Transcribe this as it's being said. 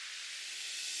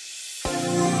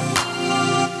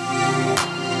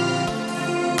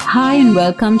Hi and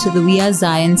welcome to the We Are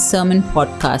Zion Sermon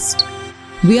Podcast.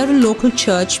 We are a local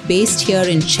church based here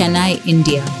in Chennai,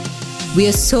 India. We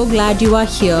are so glad you are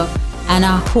here, and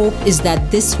our hope is that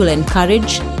this will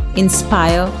encourage,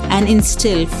 inspire, and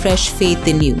instill fresh faith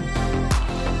in you.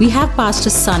 We have Pastor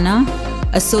Sana,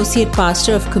 Associate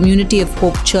Pastor of Community of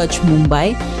Hope Church,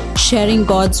 Mumbai, sharing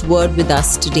God's Word with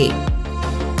us today.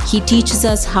 He teaches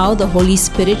us how the Holy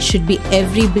Spirit should be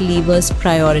every believer's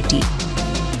priority.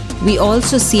 We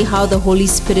also see how the Holy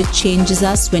Spirit changes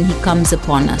us when He comes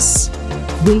upon us.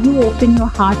 Will you open your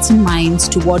hearts and minds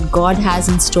to what God has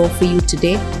in store for you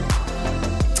today?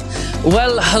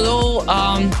 Well, hello,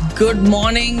 good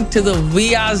morning to the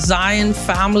We Are Zion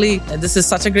family. This is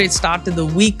such a great start to the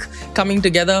week coming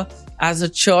together as a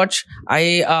church.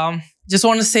 I just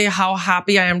want to say how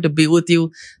happy I am to be with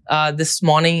you this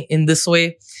morning in this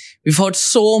way. We've heard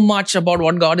so much about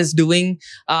what God is doing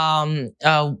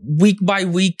week by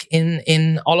week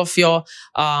in all of your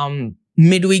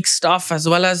midweek stuff as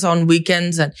well as on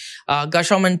weekends. And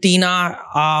Gasham and Tina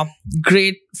are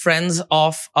great friends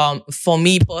of for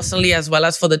me personally as well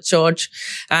as for the church.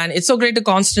 And it's so great to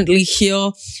constantly hear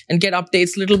and get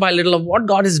updates little by little of what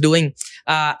God is doing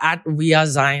at We Are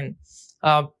Zion.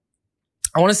 I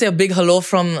want to say a big hello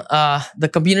from the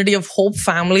Community of Hope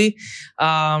family.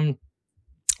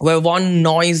 We're one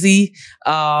noisy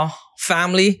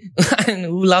family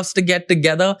who loves to get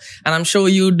together, and I'm sure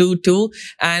you do too.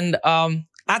 And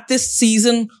at this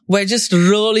season, we're just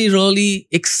really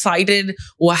excited.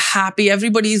 We're happy.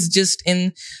 Everybody's just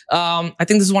in, I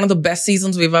think this is one of the best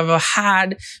seasons we've ever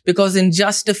had, because in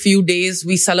just a few days,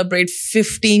 we celebrate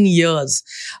 15 years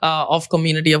of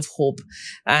Community of Hope.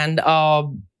 And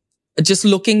just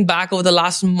looking back over the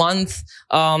last month,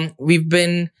 we've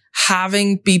been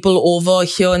having people over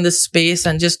here in this space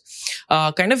and just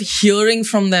kind of hearing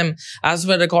from them as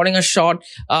we're recording a short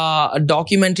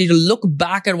documentary to look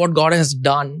back at what God has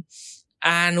done.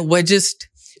 And we're just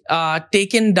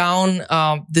taken down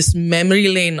this memory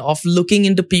lane of looking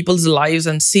into people's lives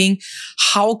and seeing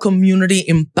how community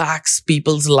impacts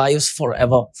people's lives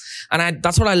forever. And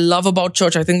that's what I love about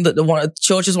church. I think that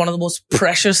church is one of the most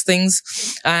precious things.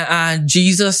 And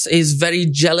Jesus is very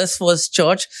jealous for his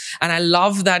church. And I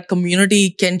love that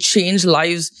community can change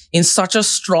lives in such a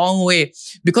strong way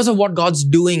because of what God's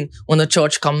doing when the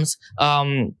church comes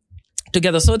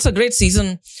together. So it's a great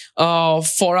season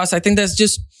for us. I think there's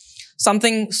just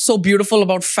something so beautiful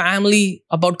about family,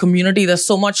 about community. There's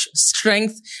so much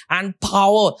strength and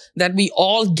power that we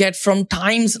all get from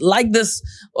times like this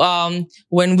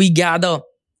when we gather.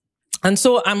 And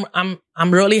so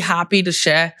I'm really happy to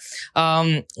share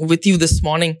with you this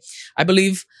morning. I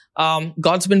believe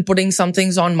God's been putting some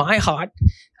things on my heart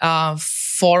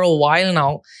for a while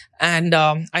now. And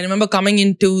I remember coming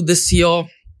into this year,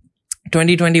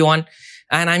 2021,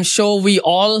 and I'm sure we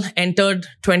all entered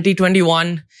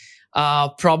 2021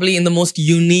 probably in the most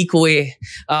unique way,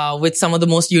 with some of the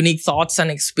most unique thoughts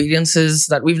and experiences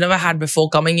that we've never had before,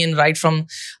 coming in right from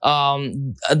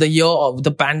the year of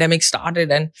the pandemic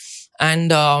started.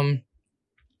 And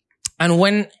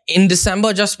when in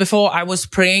December, just before I was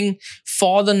praying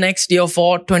for the next year,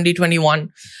 for 2021,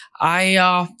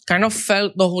 I kind of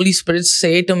felt the Holy Spirit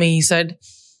say to me, he said,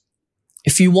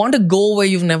 if you want to go where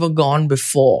you've never gone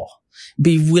before,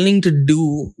 be willing to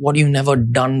do what you've never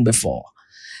done before.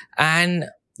 And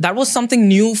that was something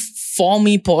new for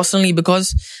me personally,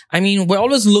 because we're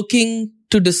always looking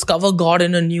to discover God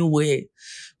in a new way.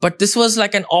 But this was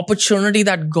like an opportunity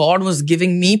that God was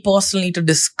giving me personally to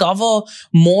discover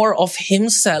more of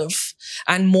himself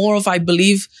and more of, I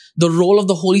believe, the role of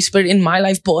the Holy Spirit in my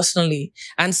life personally,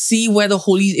 and see where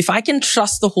if I can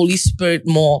trust the Holy Spirit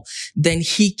more, then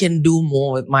he can do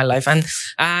more with my life.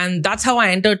 And that's how I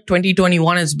entered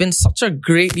 2021. It's been such a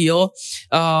great year.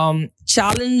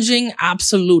 Challenging,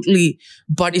 absolutely,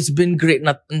 but it's been great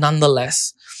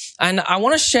nonetheless. And I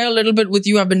want to share a little bit with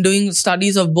you. I've been doing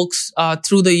studies of books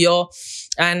through the year,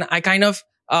 and I kind of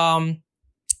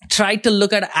tried to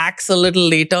look at Acts a little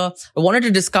later. I wanted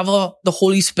to discover the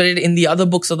Holy Spirit in the other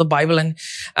books of the Bible, and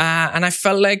I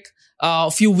felt like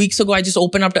a few weeks ago I just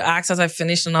opened up to Acts as I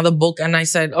finished another book, and I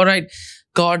said, "All right,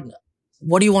 God,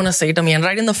 what do you want to say to me?" And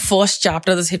right in the first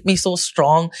chapter, this hit me so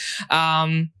strong,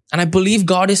 and I believe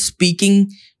God is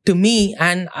speaking to me,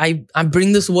 and I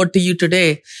bring this word to you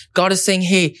today. God is saying,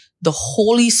 hey, the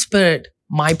Holy Spirit,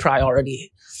 my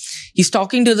priority. He's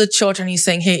talking to the church and he's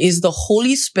saying, hey, is the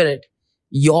Holy Spirit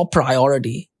your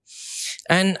priority?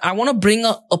 And I want to bring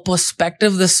a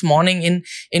perspective this morning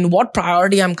in what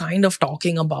priority I'm kind of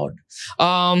talking about.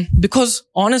 Because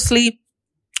honestly,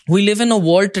 we live in a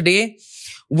world today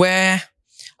where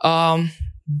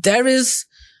there is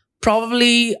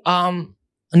probably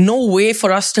no way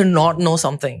for us to not know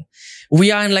something.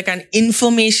 We are in like an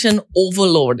information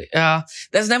overload.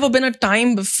 There's never been a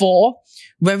time before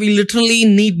where we literally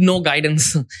need no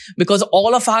guidance because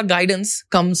all of our guidance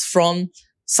comes from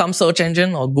some search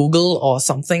engine or Google or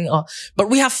something. But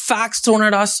we have facts thrown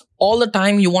at us all the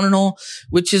time. You want to know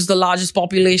which is the largest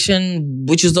population,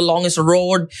 which is the longest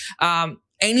road,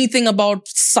 anything about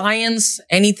science,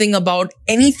 anything about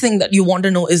anything that you want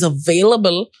to know is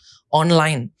available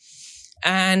online.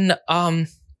 And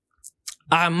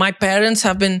my parents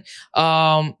have been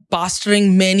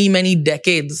pastoring many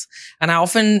decades, and I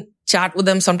often chat with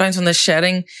them sometimes when they're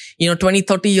sharing, 20,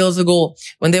 30 years ago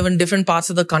when they were in different parts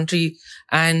of the country,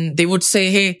 and they would say,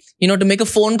 hey, to make a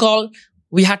phone call,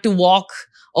 we had to walk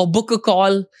or book a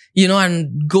call,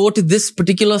 and go to this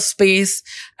particular space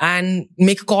and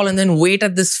make a call and then wait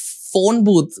at this phone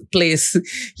booth place,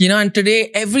 and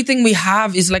today everything we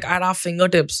have is like at our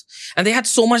fingertips, and they had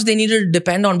so much they needed to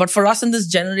depend on. But for us in this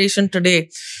generation today,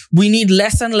 we need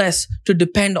less and less to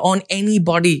depend on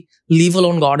anybody, leave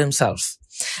alone God himself.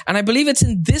 And I believe it's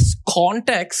in this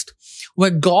context where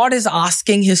God is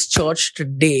asking his church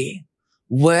today,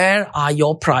 where are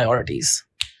your priorities?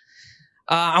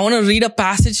 I want to read a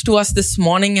passage to us this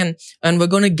morning, and we're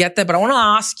going to get there. But I want to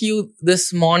ask you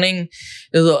this morning,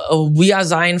 We Are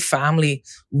Zion family,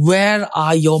 where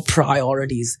are your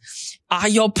priorities? Are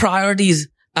your priorities,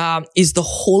 is the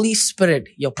Holy Spirit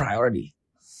your priority?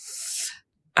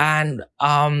 And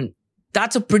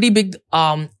that's a pretty big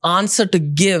answer to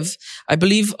give. I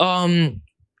believe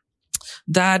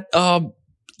that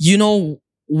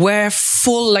we're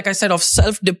full, like I said, of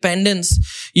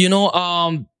self-dependence.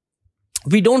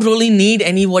 We don't really need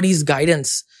anybody's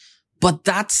guidance, but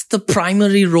that's the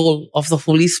primary role of the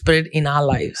Holy Spirit in our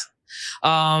lives.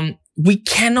 We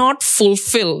cannot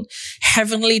fulfill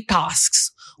heavenly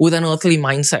tasks with an earthly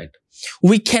mindset.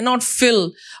 We cannot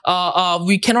fulfill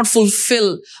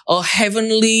a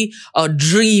heavenly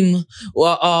dream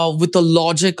with the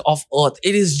logic of earth.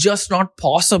 It is just not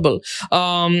possible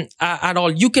at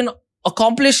all. You can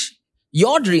accomplish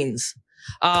your dreams.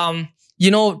 One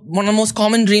of the most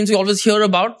common dreams we always hear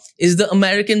about is the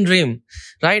American dream,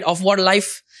 right? Of what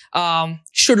life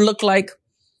should look like.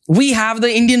 We have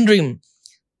the Indian dream.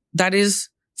 That is,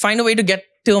 find a way to get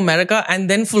to America and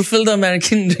then fulfill the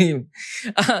American dream.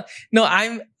 No,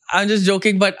 I'm just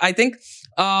joking, but I think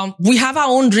we have our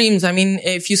own dreams. I mean,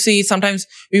 if you see, sometimes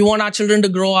we want our children to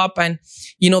grow up and,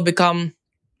 become,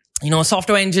 a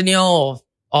software engineer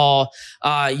or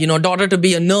daughter to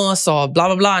be a nurse or blah,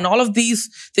 blah, blah. And all of these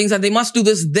things that they must do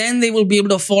this, then they will be able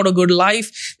to afford a good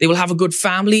life. They will have a good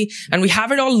family. And we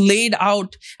have it all laid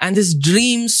out. And this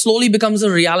dream slowly becomes a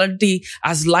reality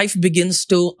as life begins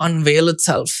to unveil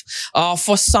itself.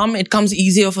 For some, it comes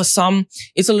easier. For some,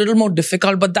 it's a little more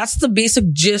difficult. But that's the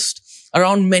basic gist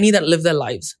around many that live their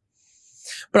lives.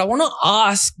 But I want to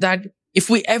ask that if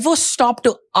we ever stop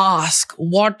to ask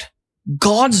what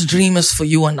God's dream is for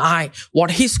you and I,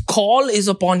 what his call is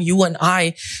upon you and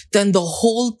I, then the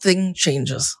whole thing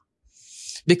changes.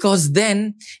 Because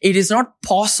then it is not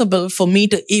possible for me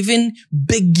to even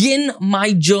begin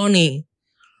my journey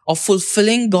of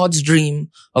fulfilling God's dream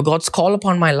or God's call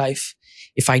upon my life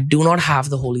if I do not have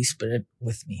the Holy Spirit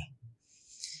with me.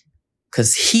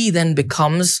 Because he then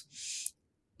becomes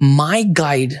my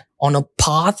guide on a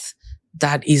path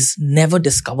that is never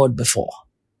discovered before.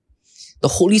 The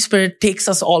Holy Spirit takes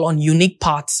us all on unique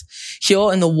paths.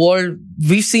 Here in the world,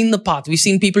 we've seen the path. We've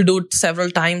seen people do it several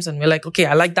times and we're like, okay,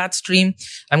 I like that stream.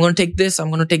 I'm going to take this. I'm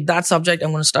going to take that subject. I'm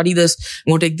going to study this.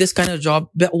 I'm going to take this kind of job.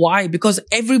 But why? Because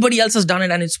everybody else has done it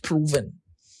and it's proven.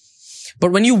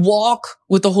 But when you walk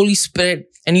with the Holy Spirit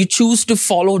and you choose to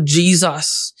follow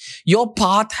Jesus, your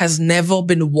path has never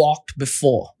been walked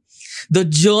before. The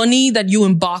journey that you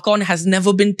embark on has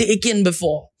never been taken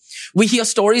before. We hear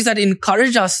stories that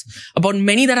encourage us about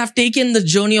many that have taken the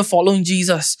journey of following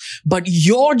Jesus, but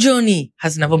your journey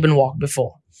has never been walked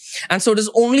before. And so it is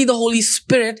only the Holy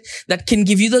Spirit that can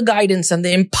give you the guidance and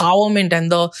the empowerment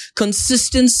and the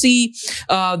consistency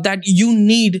that you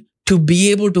need to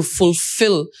be able to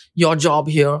fulfill your job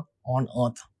here on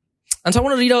earth. And so I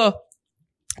want to read a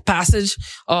passage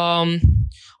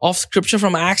of scripture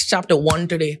from Acts chapter 1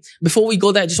 today. Before we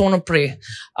go there, I just want to pray.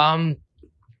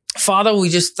 Father, we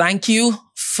just thank you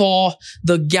for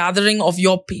the gathering of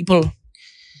your people.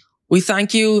 We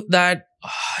thank you that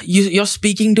you're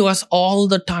speaking to us all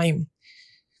the time.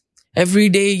 Every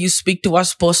day you speak to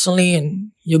us personally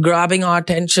and you're grabbing our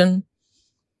attention.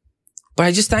 But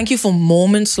I just thank you for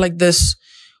moments like this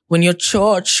when your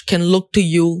church can look to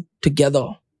you together.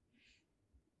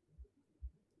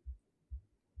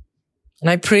 And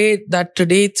I pray that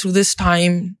today through this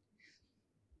time,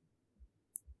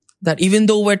 that even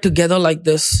though we're together like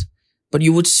this, but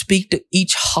you would speak to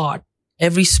each heart,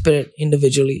 every spirit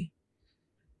individually.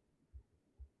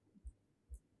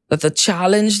 That the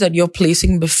challenge that you're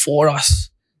placing before us,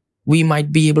 we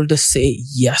might be able to say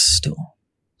yes to.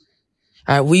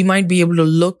 We might be able to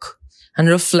look and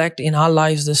reflect in our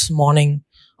lives this morning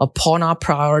upon our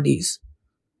priorities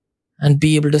and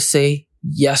be able to say,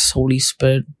 yes, Holy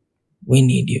Spirit, we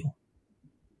need you.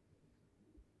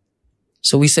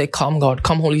 So we say, come God,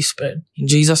 come Holy Spirit. In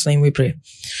Jesus' name we pray.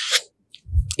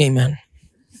 Amen.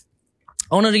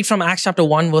 I want to read from Acts chapter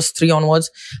 1 verse 3 onwards.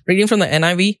 Reading from the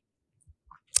NIV.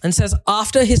 And says,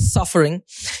 after his suffering,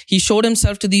 he showed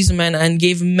himself to these men and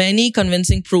gave many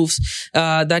convincing proofs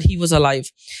that he was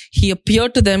alive. He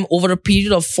appeared to them over a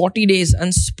period of 40 days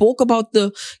and spoke about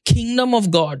the kingdom of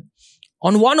God.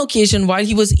 On one occasion, while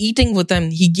he was eating with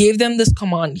them, he gave them this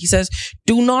command. He says,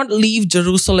 do not leave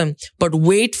Jerusalem, but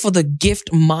wait for the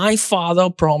gift my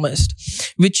Father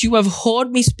promised, which you have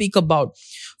heard me speak about.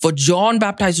 For John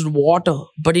baptized with water,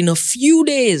 but in a few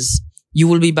days, you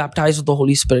will be baptized with the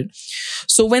Holy Spirit.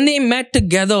 So when they met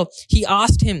together, he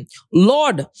asked him,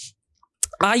 Lord,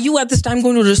 are you at this time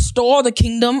going to restore the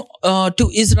kingdom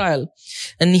to Israel?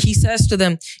 And he says to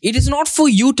them, it is not for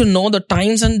you to know the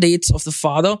times and dates of the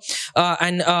Father,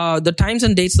 and the times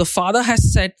and dates the Father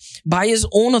has set by his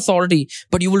own authority,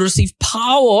 but you will receive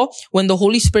power when the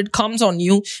Holy Spirit comes on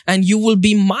you, and you will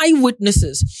be my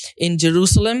witnesses in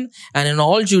Jerusalem and in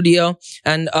all Judea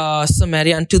and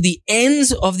Samaria and to the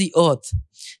ends of the earth.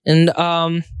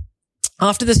 And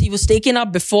after this, he was taken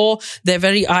up before their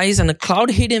very eyes, and a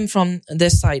cloud hid him from their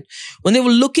sight. When they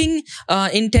were looking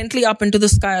intently up into the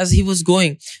sky as he was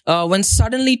going, when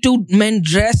suddenly two men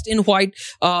dressed in white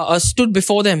stood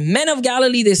before them. Men of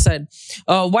Galilee, they said,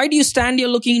 why do you stand here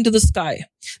looking into the sky?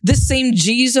 This same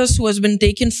Jesus who has been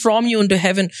taken from you into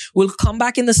heaven will come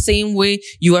back in the same way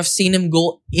you have seen him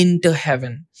go into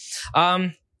heaven.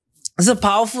 This is a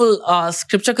powerful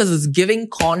scripture because it's giving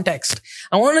context.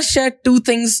 I want to share two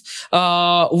things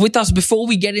with us before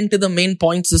we get into the main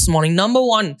points this morning. Number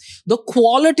one, the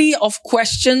quality of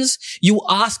questions you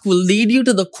ask will lead you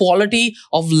to the quality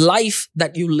of life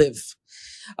that you live.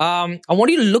 I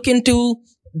want you to look into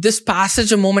this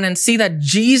passage a moment and see that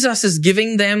Jesus is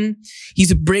giving them,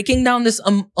 he's breaking down this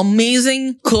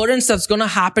amazing currents that's going to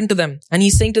happen to them. And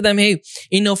he's saying to them, hey,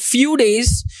 in a few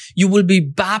days, you will be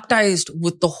baptized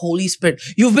with the Holy Spirit.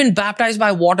 You've been baptized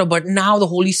by water, but now the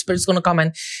Holy Spirit's going to come.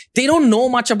 And they don't know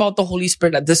much about the Holy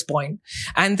Spirit at this point.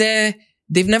 And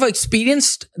they've never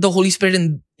experienced the Holy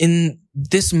Spirit in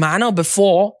this manner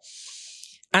before.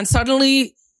 And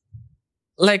suddenly,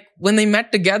 like when they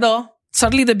met together,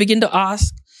 suddenly they begin to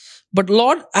ask, but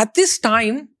Lord, at this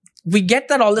time, we get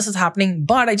that all this is happening,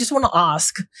 but I just want to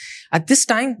ask, at this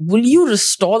time, will you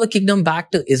restore the kingdom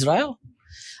back to Israel?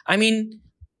 I mean,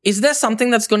 is there something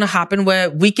that's going to happen where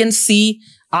we can see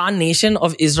our nation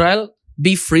of Israel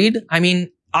be freed? I mean,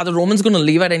 are the Romans going to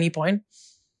leave at any point?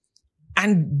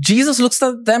 And Jesus looks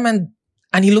at them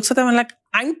and he looks at them and like,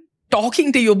 I'm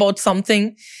talking to you about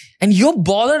something and you're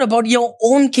bothered about your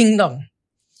own kingdom.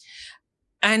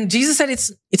 And Jesus said,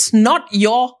 it's not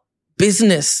your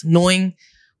business knowing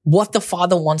what the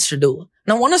Father wants to do.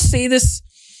 And I want to say this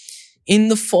in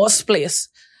the first place,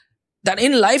 that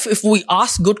in life, if we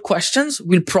ask good questions,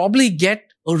 we'll probably get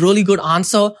a really good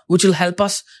answer, which will help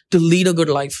us to lead a good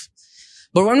life.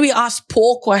 But when we ask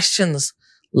poor questions,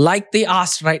 like they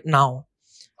asked right now,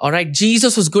 all right,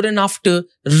 Jesus was good enough to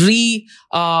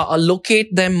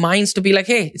locate their minds to be like,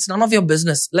 hey, it's none of your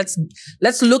business. Let's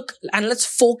look and let's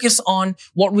focus on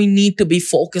what we need to be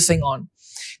focusing on.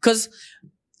 Because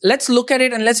let's look at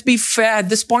it and let's be fair. At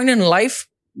this point in life,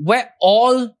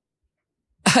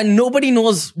 nobody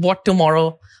knows what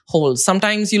tomorrow holds.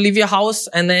 Sometimes you leave your house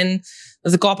and then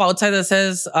there's a cop outside that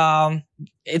says,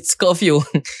 it's curfew.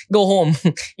 Go home.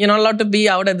 You're not allowed to be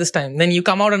out at this time. Then you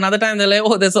come out another time. They're like,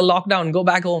 oh, there's a lockdown. Go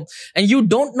back home. And you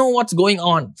don't know what's going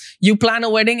on. You plan a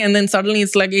wedding and then suddenly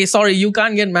it's like, hey, sorry, you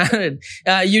can't get married.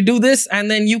 You do this and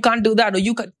then you can't do that.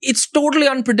 It's totally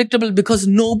unpredictable because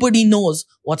nobody knows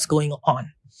what's going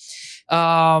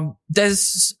on.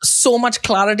 There's so much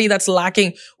clarity that's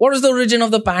lacking. What is the origin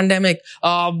of the pandemic?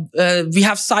 We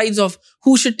have sides of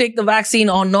who should take the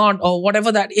vaccine or not, or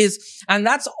whatever that is. And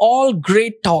that's all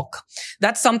great talk.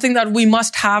 That's something that we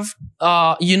must have,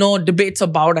 debates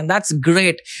about, and that's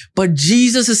great. But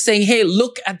Jesus is saying, hey,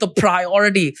 look at the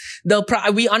priority.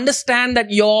 We understand that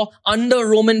you're under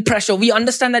Roman pressure. We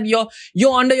understand that you're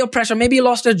under your pressure. Maybe you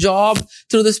lost a job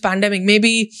through this pandemic.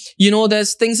 Maybe,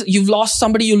 there's things, you've lost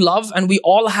somebody you love, and we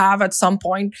all have at some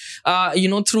point,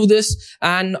 through this.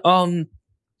 And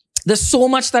there's so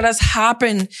much that has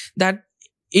happened that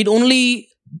it only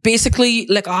basically,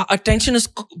 like, our attention is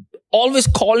always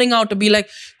calling out to be like,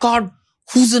 God,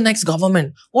 who's the next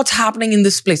government? What's happening in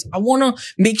this place? I want to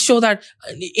make sure that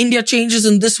India changes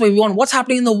in this way. We want what's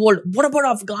happening in the world. What about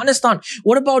Afghanistan?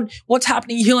 What about what's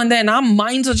happening here and there? And our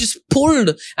minds are just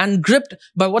pulled and gripped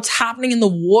by what's happening in the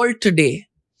world today.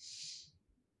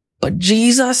 But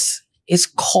Jesus is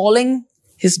calling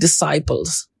his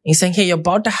disciples. He's saying, hey, you're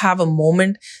about to have a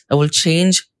moment that will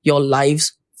change your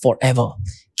lives forever.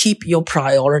 Keep your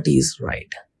priorities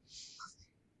right.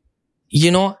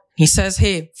 He says,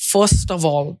 hey, first of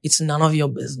all, it's none of your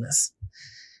business.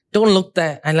 Don't look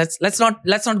there, and let's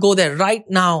not go there right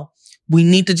now. We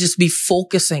need to just be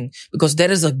focusing, because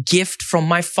there is a gift from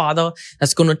my Father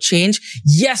that's going to change.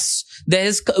 Yes, there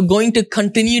is going to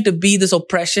continue to be this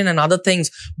oppression and other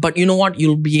things, but you know what?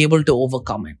 You'll be able to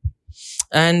overcome it.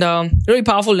 And really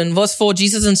powerful. In verse 4,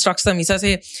 Jesus instructs them. He says,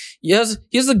 hey, here's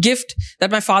the gift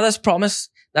that my Father has promised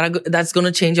that's going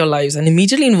to change your lives. And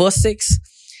immediately in verse 6,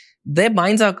 their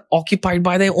minds are occupied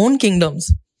by their own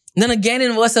kingdoms. And then again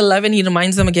in verse 11, he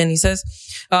reminds them again. He says,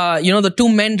 the two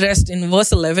men dressed in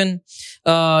verse 11,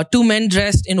 two men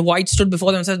dressed in white stood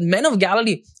before them and said, men of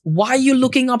Galilee, why are you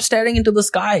looking up, staring into the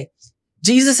sky?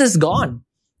 Jesus is gone.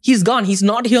 He's gone. He's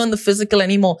not here in the physical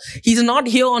anymore. He's not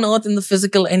here on earth in the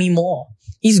physical anymore.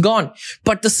 He's gone.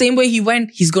 But the same way he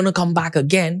went, he's going to come back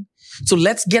again. So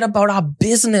let's get about our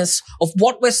business of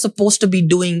what we're supposed to be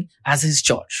doing as his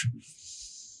church.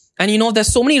 And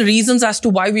there's so many reasons as to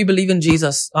why we believe in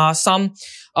Jesus. Some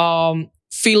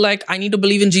feel like I need to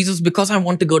believe in Jesus because I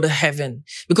want to go to heaven,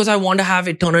 because I want to have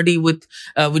eternity with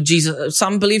Jesus.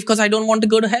 Some believe because I don't want to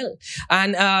go to hell.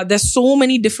 And there's so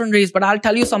many different ways. But I'll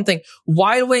tell you something.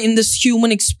 While we're in this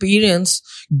human experience,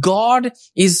 God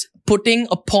is putting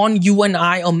upon you and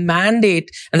I a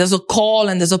mandate, and there's a call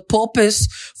and there's a purpose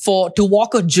to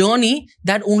walk a journey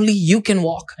that only you can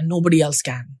walk and nobody else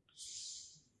can.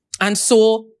 And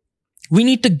so we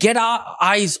need to get our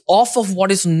eyes off of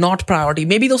what is not priority.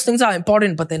 Maybe those things are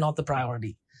important, but they're not the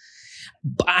priority.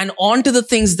 And on to the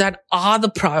things that are the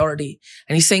priority.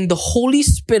 And he's saying the Holy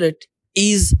Spirit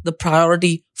is the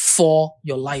priority for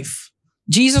your life.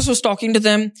 Jesus was talking to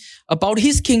them about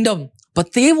his kingdom,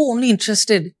 but they were only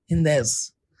interested in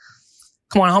theirs.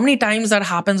 Come on, how many times that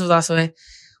happens with us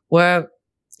where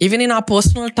even in our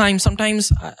personal time,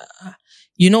 sometimes,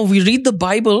 we read the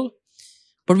Bible,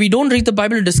 but we don't read the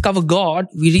Bible to discover God.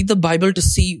 We read the Bible to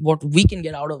see what we can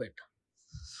get out of it.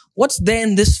 What's there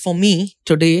in this for me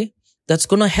today that's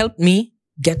going to help me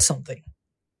get something?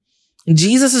 And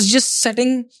Jesus is just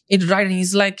setting it right. And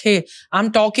he's like, hey,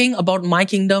 I'm talking about my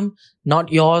kingdom,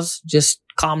 not yours. Just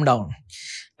calm down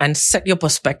and set your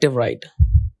perspective right.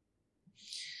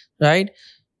 Right?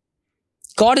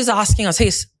 God is asking us,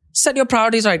 hey, set your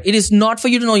priorities right. It is not for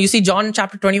you to know. You see, John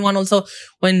chapter 21 also,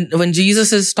 when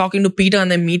Jesus is talking to Peter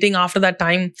and they're meeting after that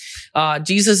time,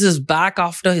 Jesus is back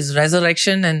after his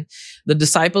resurrection, and the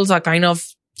disciples are kind of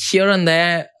here and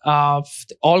there,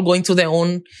 all going through their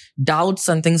own doubts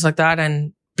and things like that.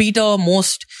 And Peter, one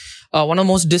of the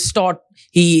most distraught,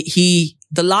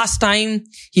 the last time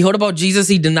he heard about Jesus,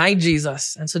 he denied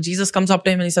Jesus. And so Jesus comes up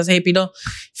to him and he says, hey, Peter,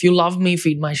 if you love me,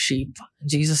 feed my sheep. And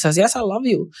Jesus says, yes, I love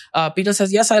you. Peter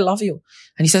says, yes, I love you.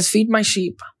 And he says, feed my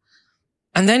sheep.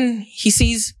 And then he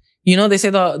sees, they say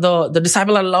the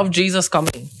disciple that loved Jesus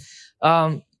coming.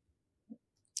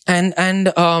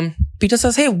 Peter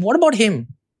says, hey, what about him?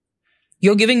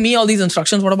 You're giving me all these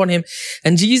instructions. What about him?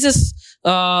 And Jesus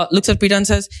looks at Peter and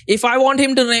says, if I want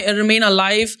him to remain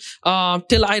alive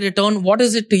till I return, what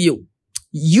is it to you?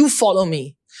 You follow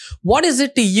me. What is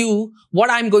it to you what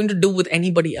I'm going to do with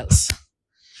anybody else?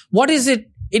 What is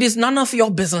it? It is none of your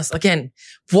business. Again,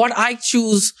 what I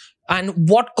choose and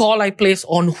what call I place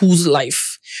on whose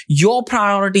life. Your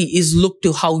priority is look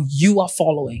to how you are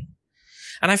following.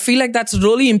 And I feel like that's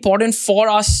really important for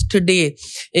us today,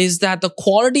 is that the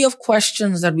quality of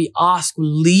questions that we ask will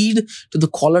lead to the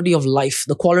quality of life,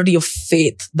 the quality of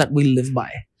faith that we live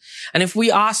by. And if we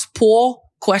ask poor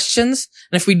questions,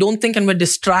 and if we don't think and we're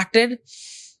distracted,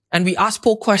 and we ask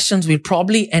poor questions, we'll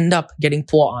probably end up getting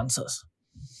poor answers.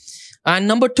 And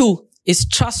number 2 is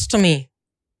trust me.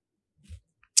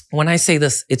 When I say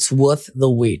this, it's worth the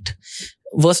wait.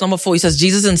 Verse number 4, he says,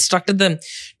 Jesus instructed them,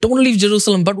 don't leave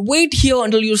Jerusalem, but wait here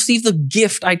until you receive the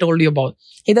gift I told you about.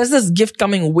 Hey, there's this gift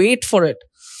coming. Wait for it.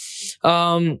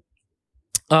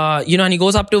 and he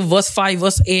goes up to verse 5,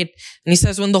 verse 8, and he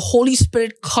says, when the Holy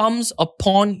Spirit comes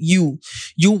upon you,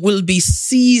 you will be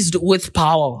seized with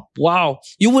power. Wow.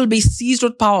 You will be seized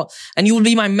with power, and you will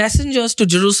be my messengers to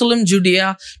Jerusalem,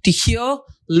 Judea, to hear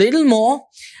little more,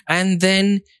 and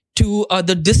then to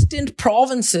the distant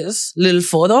provinces, little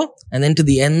further, and then to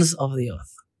the ends of the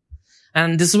earth.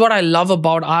 And this is what I love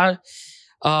about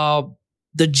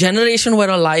the generation we're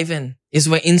alive in, is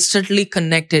we're instantly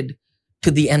connected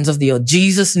to the ends of the earth.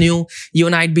 Jesus knew you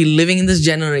and I'd be living in this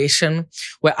generation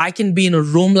where I can be in a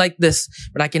room like this,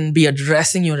 but I can be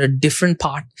addressing you in a different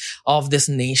part of this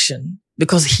nation,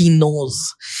 because he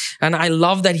knows. And I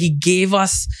love that he gave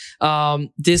us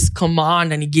this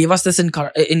command, and he gave us this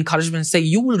encouragement, say,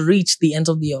 you will reach the ends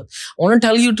of the earth. I want to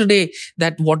tell you today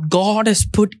that what God has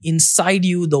put inside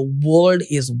you, the world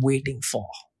is waiting for.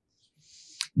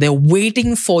 They're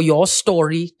waiting for your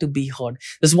story to be heard.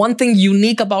 There's one thing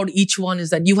unique about each one, is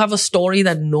that you have a story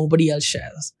that nobody else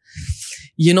shares.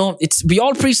 We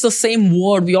all preach the same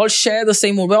word. We all share the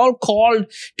same word. We're all called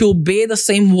to obey the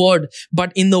same word.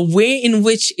 But in the way in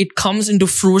which it comes into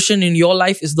fruition in your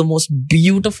life is the most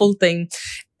beautiful thing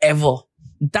ever.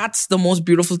 That's the most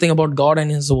beautiful thing about God and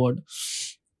his word.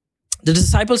 The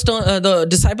disciples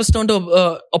turned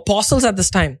to apostles at this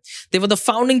time. They were the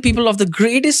founding people of the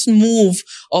greatest move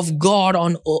of God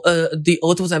on the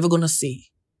earth was ever going to see.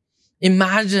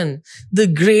 Imagine the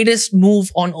greatest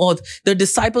move on earth. The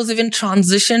disciples even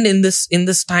transitioned in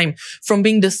this time from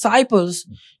being disciples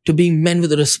to being men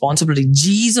with a responsibility.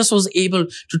 Jesus was able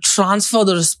to transfer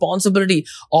the responsibility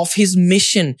of his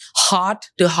mission,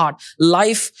 heart to heart,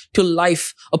 life to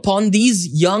life, upon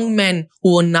these young men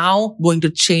who are now going to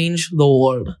change the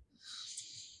world.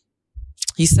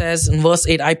 He says in verse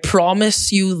 8, I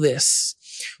promise you this,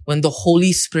 when the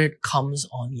Holy Spirit comes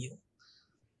on you.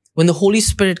 When the Holy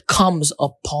Spirit comes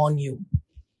upon you.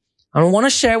 I want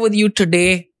to share with you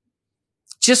today,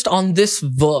 just on this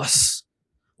verse,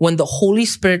 when the Holy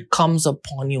Spirit comes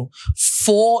upon you.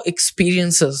 4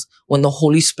 experiences when the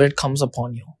Holy Spirit comes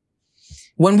upon you.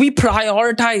 When we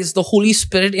prioritize the Holy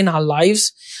Spirit in our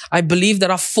lives, I believe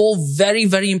there are 4 very,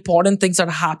 very important things that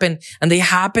happen, and they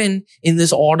happen in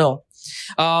this order.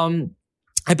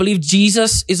 I believe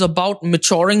Jesus is about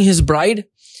maturing his bride,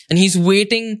 and he's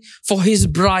waiting for his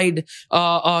bride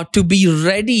to be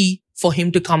ready for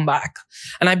him to come back.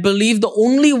 And I believe the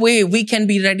only way we can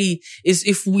be ready is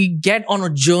if we get on a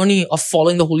journey of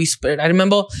following the Holy Spirit. I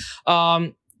remember,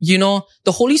 the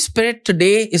Holy Spirit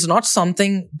today is not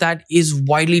something that is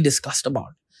widely discussed about.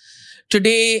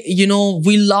 Today,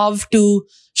 we love to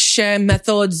share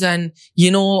methods and,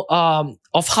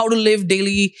 of how to live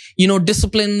daily,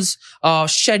 disciplines,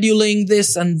 scheduling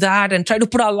this and that, and try to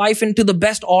put our life into the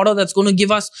best order that's going to give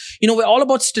us, we're all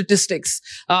about statistics.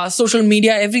 Social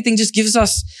media, everything just gives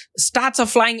us, stats are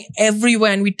flying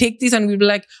everywhere, and we take these and we be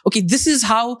like, okay, this is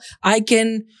how I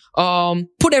can,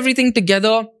 put everything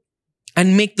together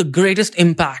and make the greatest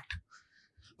impact.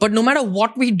 But no matter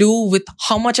what we do, with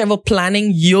how much ever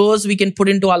planning years we can put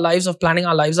into our lives of planning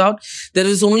our lives out, there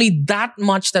is only that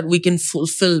much that we can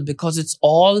fulfill, because it's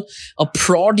all a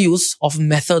produce of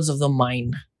methods of the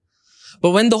mind.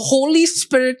 But when the Holy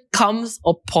Spirit comes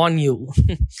upon you,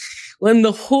 when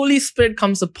the Holy Spirit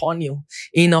comes upon you,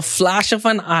 in a flash of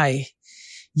an eye,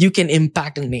 you can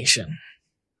impact a nation.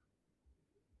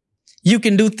 You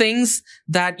can do things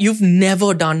that you've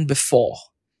never done before,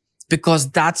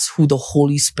 because that's who the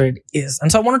Holy Spirit is.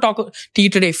 And so I want to talk to you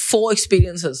today, 4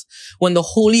 experiences when the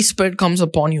Holy Spirit comes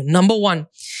upon you. Number 1,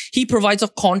 he provides a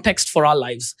context for our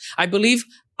lives. I believe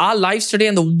our lives today,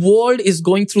 and the world is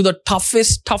going through the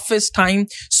toughest time.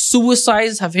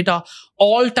 Suicides have hit an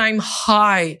all-time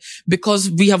high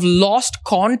because we have lost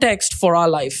context for our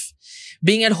life.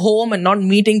 Being at home and not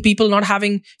meeting people, not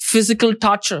having physical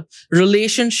touch,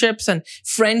 relationships and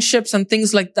friendships and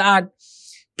things like that.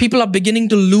 People are beginning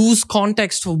to lose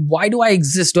context. Why do I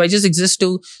exist? Do I just exist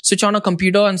to switch on a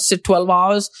computer and sit 12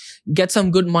 hours, get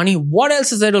some good money? What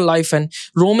else is there to life? And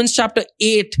Romans chapter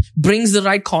 8 brings the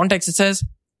right context. It says,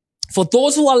 for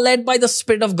those who are led by the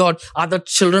Spirit of God are the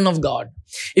children of God.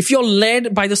 If you're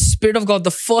led by the Spirit of God,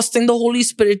 the first thing the Holy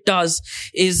Spirit does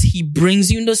is he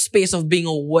brings you into a space of being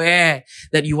aware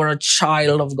that you are a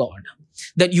child of God,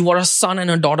 that you are a son and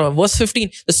a daughter. Verse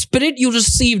 15, the Spirit you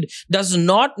received does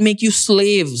not make you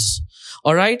slaves.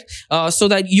 All right. So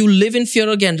that you live in fear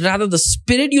again. Rather, the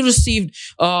Spirit you received,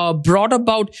 brought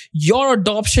about your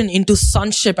adoption into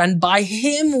sonship. And by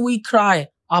him we cry,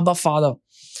 Abba, Father.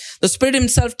 The Spirit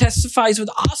himself testifies with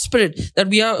our spirit that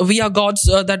we are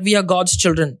God's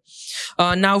children.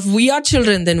 Now, if we are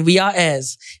children, then we are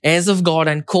heirs of God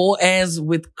and co-heirs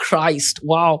with Christ.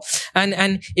 Wow.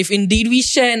 And if indeed we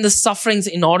share in the sufferings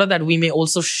in order that we may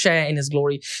also share in his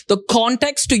glory. The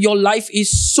context to your life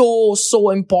is so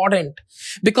important.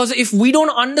 Because if we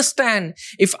don't understand,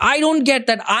 if I don't get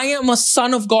that I am a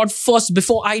son of God first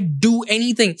before I do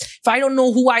anything, if I don't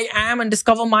know who I am and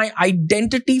discover my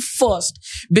identity first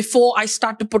before I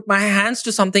start to put my hands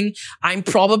to something, I'm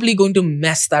probably going to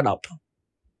mess that up.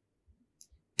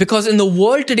 Because in the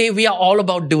world today, we are all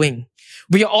about doing.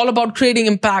 We are all about creating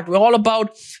impact. We're all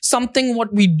about something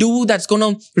what we do that's going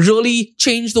to really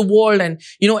change the world. And,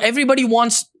 everybody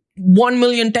wants 1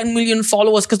 million, 10 million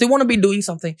followers because they want to be doing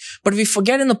something. But we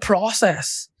forget in the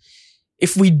process,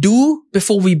 if we do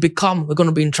before we become, we're going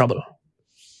to be in trouble.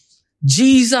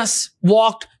 Jesus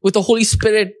walked with the Holy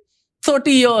Spirit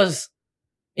 30 years.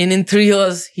 And in 3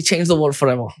 years, he changed the world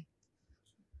forever.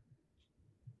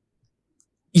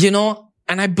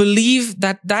 And I believe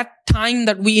that time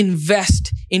that we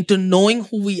invest into knowing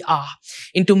who we are,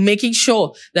 into making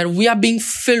sure that we are being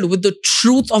filled with the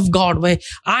truth of God, where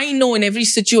I know in every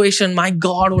situation, my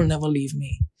God will never leave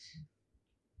me.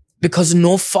 Because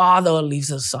no father leaves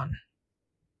his son.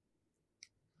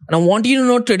 And I want you to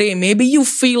know today, maybe you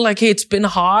feel like, hey, it's been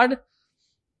hard,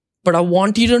 but I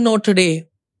want you to know today,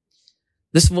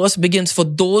 this verse begins, for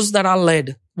those that are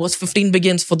led. Verse 15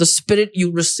 begins, for the Spirit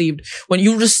you received. When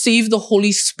you receive the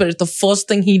Holy Spirit, the first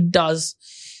thing he does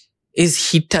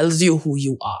is he tells you who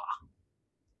you are.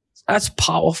 That's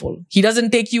powerful. He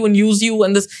doesn't take you and use you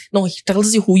and this. No, he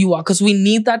tells you who you are, because we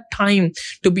need that time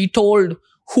to be told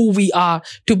who we are,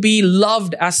 to be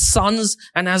loved as sons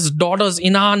and as daughters.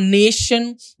 In our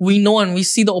nation, we know and we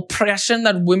see the oppression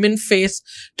that women face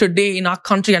today in our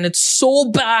country. And it's so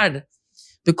bad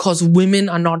because women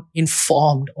are not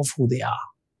informed of who they are.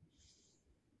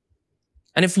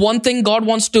 And if one thing God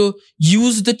wants to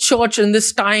use the church in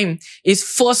this time is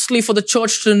firstly for the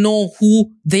church to know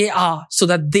who they are so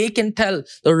that they can tell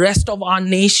the rest of our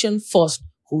nation first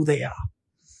who they are.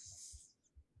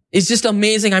 It's just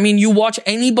amazing. I mean, you watch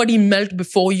anybody melt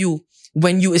before you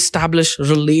when you establish a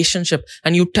relationship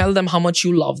and you tell them how much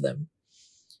you love them.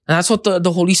 And that's what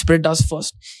the Holy Spirit does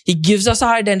first. He gives us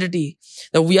our identity,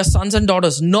 that we are sons and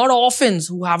daughters, not orphans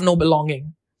who have no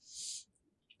belonging.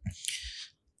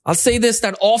 I'll say this,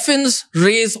 that orphans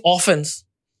raise orphans,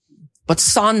 but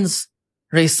sons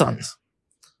raise sons.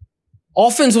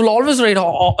 Orphans will always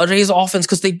raise orphans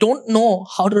because they don't know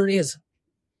how to raise.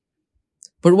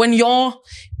 But when you're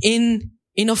in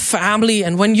a family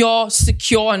and when you're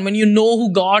secure and when you know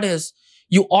who God is,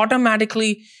 you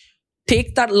automatically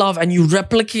take that love and you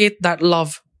replicate that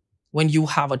love when you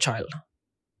have a child.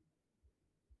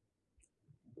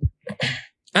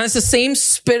 And it's the same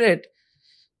spirit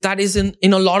that is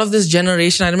in a lot of this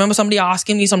generation. I remember somebody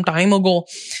asking me some time ago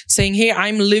saying, hey,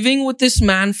 I'm living with this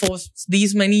man for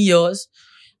these many years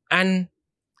and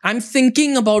I'm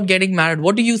thinking about getting married.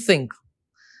 What do you think?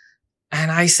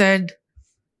 And I said,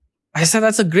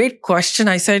 that's a great question.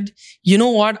 I said, you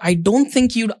know what? I don't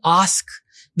think you'd ask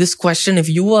this question if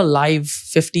you were alive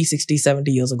 50, 60,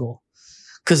 70 years ago.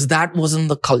 Because that wasn't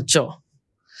the culture.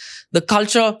 The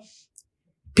culture,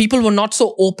 people were not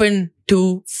so open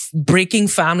to breaking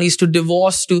families, to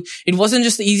divorce, it wasn't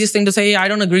just the easiest thing to say, hey, I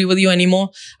don't agree with you anymore.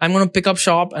 I'm going to pick up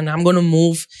shop and I'm going to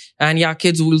move. And yeah,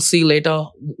 kids, we'll see later,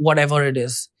 whatever it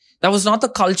is. That was not the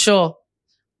culture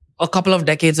a couple of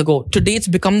decades ago. Today, it's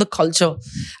become the culture.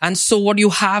 And so what you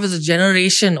have is a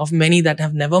generation of many that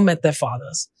have never met their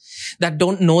fathers, that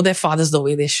don't know their fathers the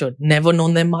way they should, never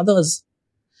known their mothers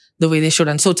the way they should.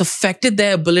 And so it's affected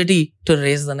their ability to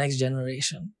raise the next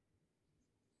generation.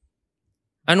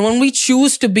 And when we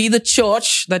choose to be the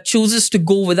church that chooses to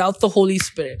go without the Holy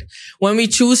Spirit, when we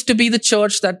choose to be the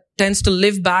church that tends to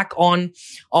live back on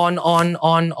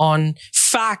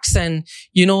facts and,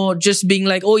 just being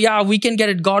like, oh yeah, we can get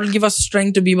it. God will give us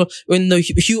strength to be able, when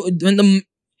the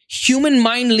human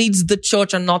mind leads the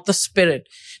church and not the Spirit,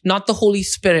 not the Holy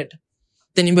Spirit,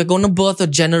 then we're going to birth a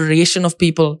generation of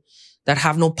people that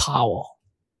have no power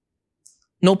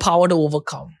to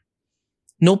overcome,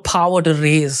 no power to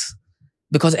raise,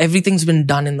 because everything's been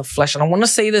done in the flesh. And I want to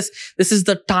say this is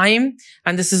the time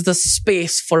and this is the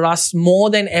space for us more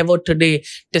than ever today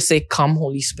to say, come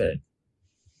Holy Spirit.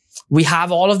 We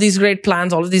have all of these great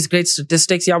plans, all of these great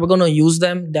statistics. Yeah, we're going to use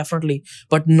them, definitely,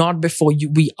 but not before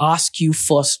we ask you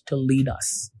first to lead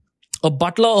us. A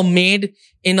butler, a maid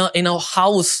in a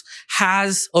house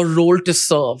has a role to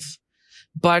serve,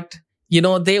 but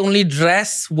they only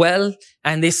dress well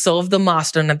and they serve the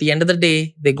master. And at the end of the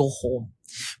day, they go home.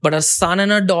 But a son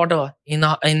and a daughter,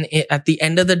 at the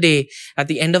end of the day, at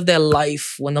the end of their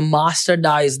life, when the master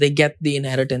dies, they get the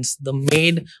inheritance. The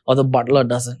maid or the butler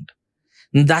doesn't.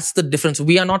 And that's the difference.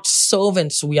 We are not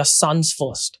servants. We are sons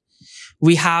first.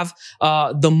 We have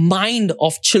the mind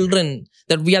of children,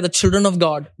 that we are the children of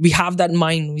God. We have that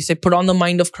mind. We say, put on the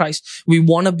mind of Christ. We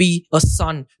want to be a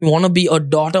son. We want to be a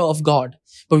daughter of God.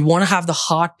 But we want to have the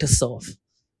heart to serve.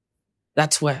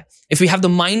 That's where. If we have the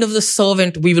mind of the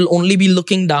servant, we will only be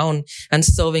looking down and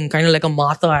serving, kind of like a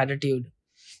Martha attitude.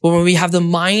 But when we have the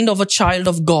mind of a child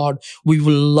of God, we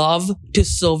will love to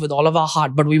serve with all of our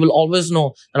heart, but we will always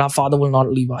know that our Father will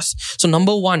not leave us. So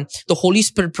number one, the Holy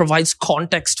Spirit provides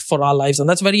context for our lives. And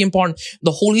that's very important.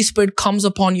 The Holy Spirit comes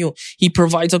upon you. He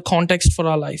provides a context for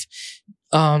our life.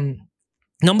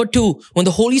 Number two, when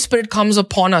the Holy Spirit comes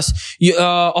upon us, you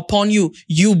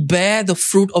bear the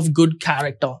fruit of good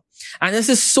character. And this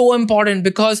is so important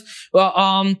because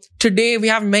today we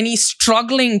have many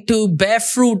struggling to bear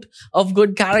fruit of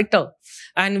good character.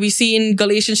 And we see in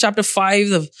Galatians chapter 5,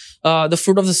 the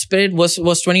fruit of the Spirit,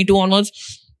 verse 22 onwards.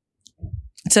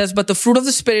 It says, but the fruit of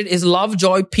the Spirit is love,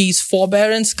 joy, peace,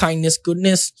 forbearance, kindness,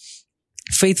 goodness,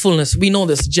 faithfulness. We know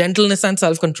this, gentleness and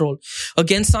self-control.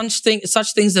 Against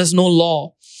such things there's no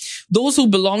law. Those who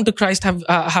belong to Christ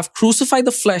have crucified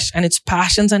the flesh and its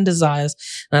passions and desires.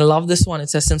 And I love this one. It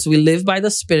says, since we live by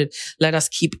the Spirit, let us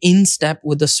keep in step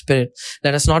with the Spirit.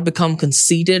 Let us not become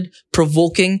conceited,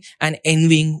 provoking, and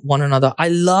envying one another. I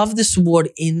love this word,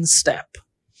 in step.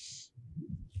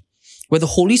 Where the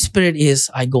Holy Spirit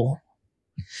is, I go.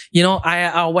 You know,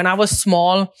 when I was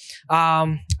small,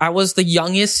 I was the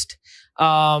youngest,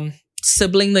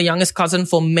 sibling, the youngest cousin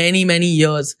for many, many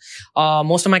years.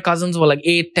 Most of my cousins were like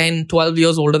 8, 10, 12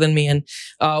 years older than me. And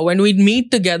when we'd meet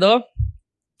together,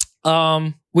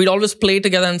 we'd always play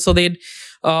together. And so they'd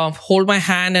hold my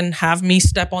hand and have me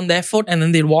step on their foot, and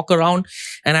then they'd walk around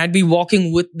and I'd be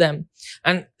walking with them.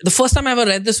 And the first time I ever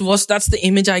read this verse, that's the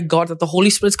image I got, that the Holy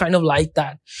Spirit's kind of like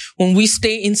that. When we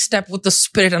stay in step with the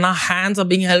Spirit and our hands are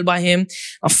being held by Him,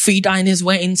 our feet are in His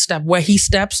way in step. Where He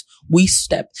steps, we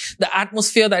step. The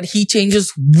atmosphere that He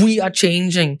changes, we are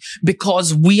changing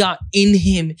because we are in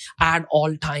Him at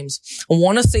all times. I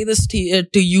want to say this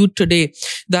to you today,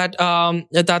 that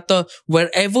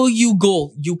wherever you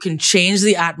go, you can change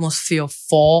the atmosphere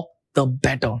for the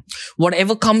better.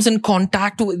 Whatever comes in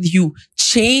contact with you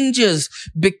changes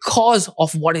because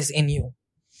of what is in you.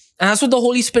 And that's what the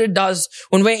Holy Spirit does.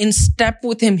 When we're in step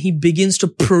with Him, He begins to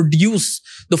produce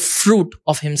the fruit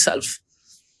of Himself.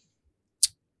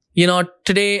 You know,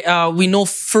 today, we know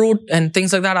fruit and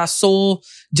things like that are so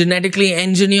genetically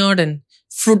engineered, and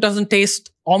fruit doesn't taste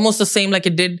almost the same like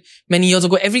it did many years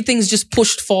ago. Everything's just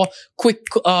pushed for quick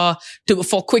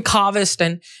harvest,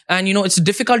 and you know, it's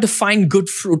difficult to find good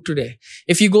fruit today.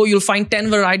 If you go, you'll find 10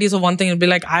 varieties of one thing and be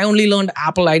like, I only learned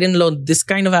apple. I didn't learn this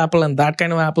kind of apple and that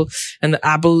kind of apple, and the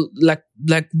apple, like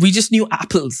we just knew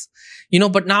apples, you know,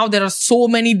 but now there are so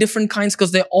many different kinds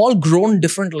because they're all grown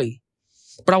differently.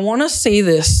 But I want to say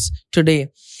this today,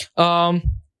 that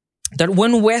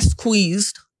when we're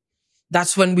squeezed,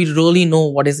 that's when we really know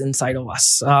what is inside of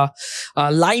us.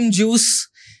 Lime juice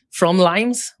from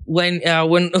limes, when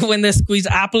they squeeze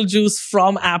apple juice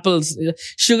from apples.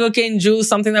 Sugarcane juice,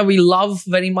 something that we love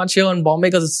very much here in Bombay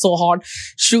because it's so hot.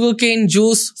 Sugarcane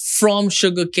juice from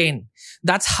sugarcane.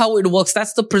 That's how it works.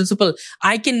 That's the principle.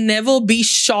 I can never be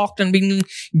shocked and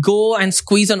go and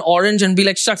squeeze an orange and be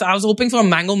like, shucks, I was hoping for a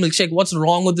mango milkshake. What's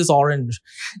wrong with this orange?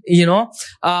 You know,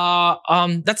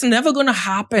 that's never going to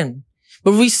happen.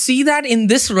 But we see that in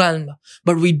this realm,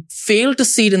 but we fail to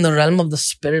see it in the realm of the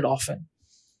Spirit often.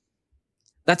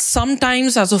 That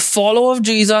sometimes as a follower of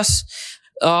Jesus,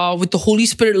 with the Holy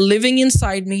Spirit living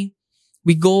inside me,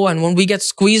 we go, and when we get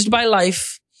squeezed by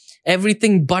life,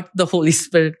 everything but the Holy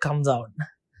Spirit comes out.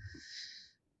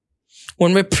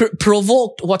 When we're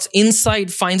provoked, what's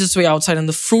inside finds its way outside, and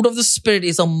the fruit of the Spirit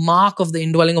is a mark of the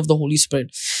indwelling of the Holy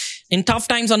Spirit. In tough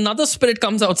times, another spirit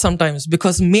comes out sometimes,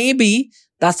 because maybe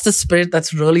that's the Spirit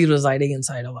that's really residing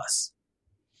inside of us.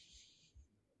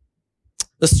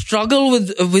 The struggle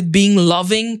with being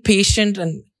loving, patient,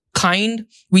 and kind,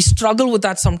 we struggle with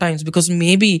that sometimes because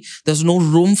maybe there's no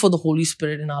room for the Holy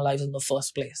Spirit in our lives in the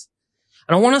first place.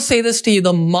 And I want to say this to you,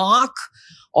 the mark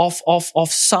of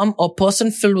a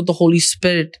person filled with the Holy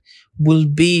Spirit will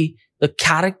be the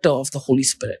character of the Holy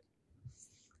Spirit.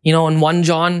 You know, in 1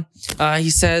 John, he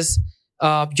says,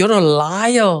 you're a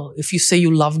liar if you say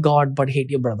you love God but hate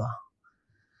your brother.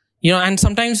 You know, and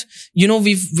sometimes, you know,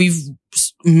 we've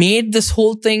made this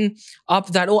whole thing up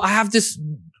that, I have this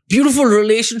beautiful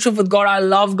relationship with God. I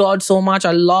love God so much.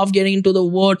 I love getting into the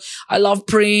word. I love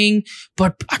praying,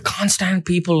 but I can't stand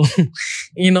people,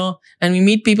 and we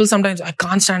meet people sometimes. I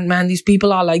can't stand, man, these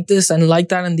people are like this and like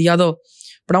that and the other.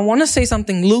 But I want to say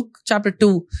something. Luke chapter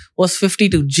 2, verse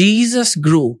 52. Jesus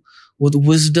grew with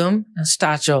wisdom and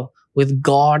stature with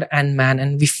God and man.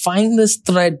 And we find this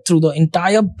thread through the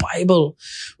entire Bible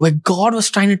where God was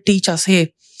trying to teach us,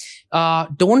 hey,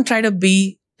 don't try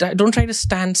to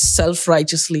stand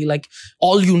self-righteously like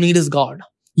all you need is God.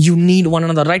 You need one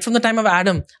another. Right from the time of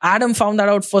Adam found that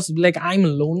out first, like, I'm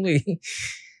lonely.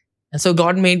 And so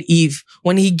God made Eve.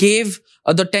 When he gave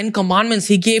the 10 commandments,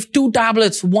 he gave 2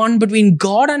 tablets, one between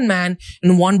God and man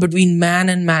and one between man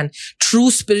and man.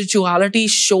 True spirituality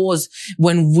shows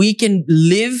when we can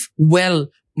live well,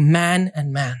 man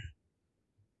and man.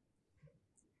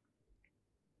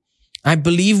 I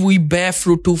believe we bear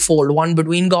fruit twofold, one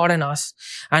between God and us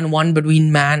and one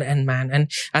between man and man.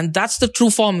 And that's the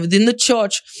true form. Within the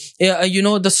church,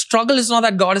 the struggle is not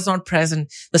that God is not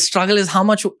present. The struggle is how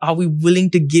much are we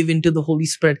willing to give into the Holy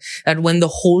Spirit, that when the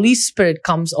Holy Spirit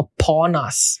comes upon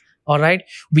us, all right,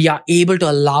 we are able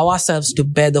to allow ourselves to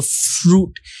bear the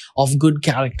fruit of good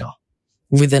character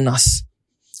within us.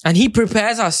 And he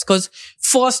prepares us because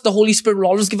first, the Holy Spirit will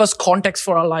always give us context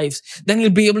for our lives. Then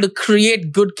he'll be able to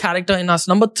create good character in us.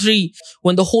 Number 3,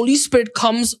 when the Holy Spirit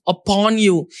comes upon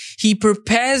you, he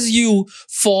prepares you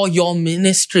for your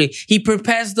ministry. He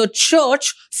prepares the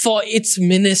church for its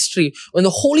ministry. When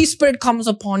the Holy Spirit comes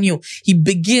upon you, he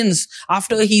begins,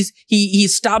 after he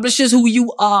establishes who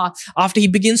you are, after he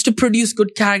begins to produce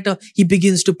good character, he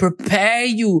begins to prepare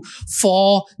you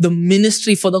for the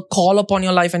ministry, for the call upon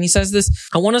your life. And he says this,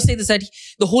 I want to say this, that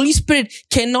the Holy Spirit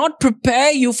cannot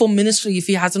prepare you for ministry if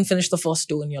he hasn't finished the first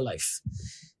 2 in your life.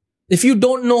 If you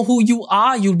don't know who you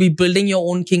are, you'll be building your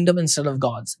own kingdom instead of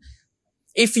God's.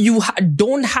 If you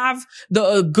don't have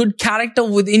the good character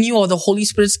within you or the Holy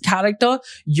Spirit's character,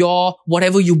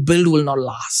 whatever you build will not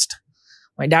last.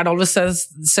 My dad always says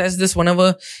this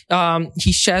whenever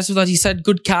he shares with us. He said,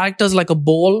 good character is like a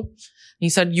bowl. He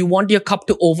said, you want your cup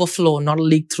to overflow, not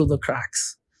leak through the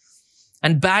cracks.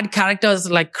 And bad character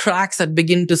is like cracks that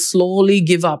begin to slowly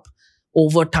give up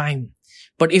over time.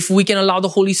 But if we can allow the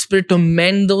Holy Spirit to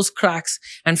mend those cracks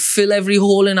and fill every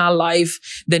hole in our life,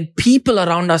 then people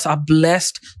around us are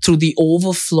blessed through the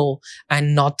overflow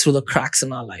and not through the cracks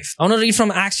in our life. I want to read from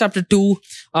Acts chapter 2,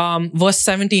 verse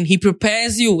 17. He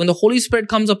prepares you. When the Holy Spirit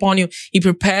comes upon you, he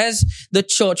prepares the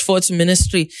church for its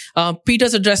ministry.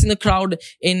 Peter's addressing the crowd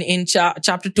in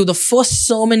chapter 2. The first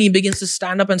sermon, he begins to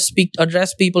stand up and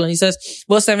address people. And he says,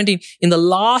 verse 17, in the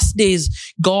last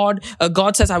days, God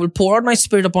says, I will pour out my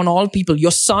Spirit upon all people.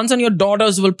 Your sons and your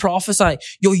daughters will prophesy.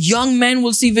 Your young men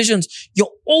will see visions. Your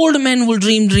old men will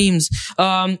dream dreams.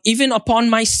 Even upon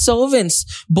my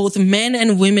servants, both men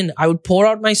and women, I will pour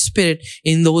out my Spirit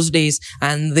in those days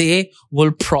and they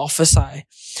will prophesy.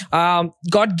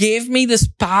 God gave me this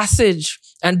passage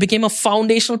and became a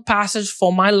foundational passage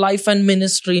for my life and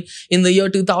ministry in the year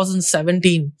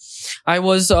 2017. I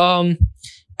was, and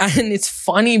it's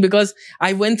funny because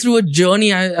I went through a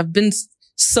journey. I've been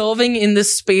serving in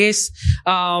this space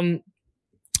for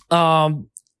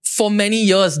many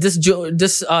years. This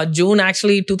June,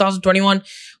 actually, 2021,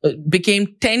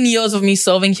 became 10 years of me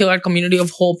serving here at Community of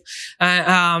Hope.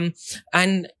 And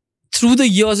through the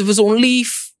years, it was only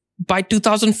by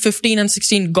 2015 and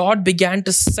 16, God began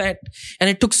to set,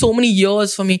 and it took so many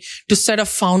years for me to set a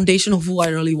foundation of who I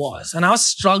really was. And I was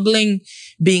struggling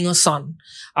being a son.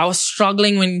 I was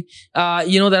struggling when,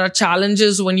 there are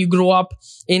challenges when you grow up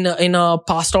in a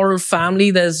pastoral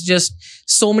family. There's just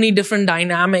so many different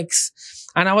dynamics.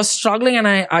 And I was struggling, and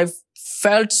I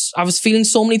was feeling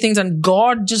so many things, and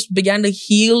God just began to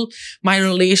heal my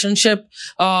relationship,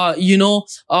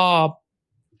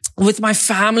 with my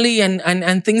family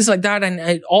and things like that.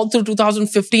 And all through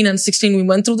 2015 and 16, we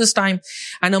went through this time.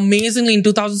 And amazingly, in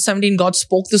 2017, God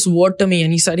spoke this word to me,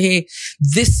 and he said, hey,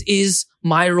 this is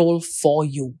my role for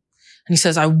you. And he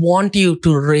says, I want you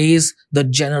to raise the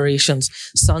generations,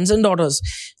 sons and daughters,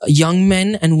 young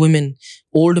men and women,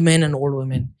 old men and old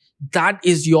women. That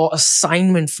is your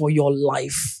assignment for your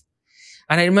life.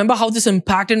 And I remember how this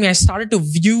impacted me. I started to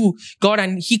view God,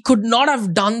 and he could not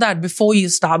have done that before he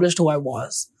established who I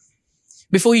was.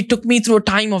 before he took me through a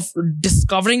time of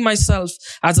discovering myself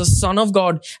as a son of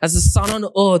God, as a son on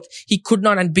earth, he could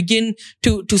not, and begin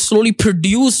to slowly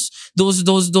produce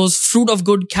those fruit of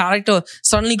good character.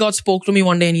 Suddenly God spoke to me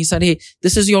one day and he said, hey,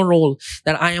 this is your role,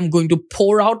 that I am going to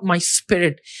pour out my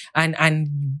spirit and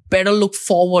better look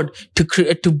forward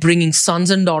to bringing sons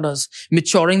and daughters,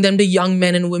 maturing them to young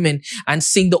men and women, and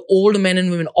seeing the old men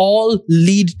and women all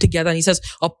lead together. And he says,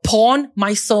 upon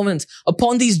my servants,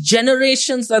 upon these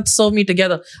generations that serve me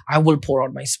together, I will pour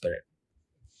out my spirit.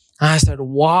 And I said,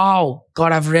 wow,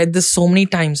 God, I've read this so many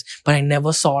times, but I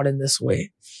never saw it in this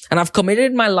way. And I've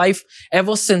committed my life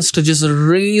ever since to just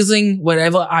raising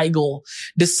wherever I go,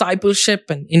 discipleship,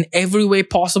 and in every way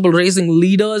possible, raising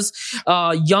leaders,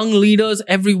 young leaders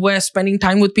everywhere, spending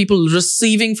time with people,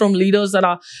 receiving from leaders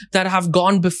that have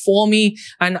gone before me.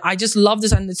 And I just love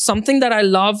this. And it's something that I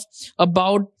love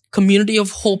about Community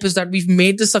of Hope, is that we've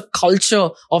made this a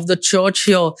culture of the church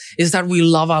here, is that we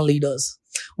love our leaders.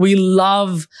 We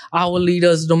love our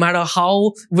leaders, no matter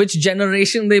which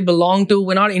generation they belong to.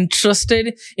 We're not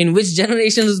interested in which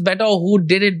generation is better or who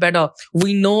did it better.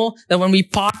 We know that when we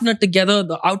partner together,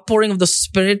 the outpouring of the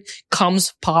Spirit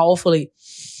comes powerfully.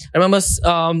 I remember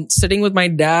sitting with my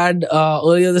dad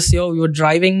earlier this year. We were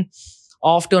driving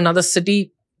off to another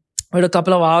city with a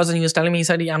couple of hours, and he was telling me, he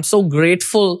said, I'm so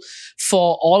grateful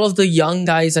for all of the young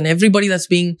guys and everybody that's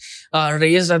being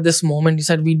raised at this moment. He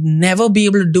said, we'd never be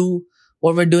able to do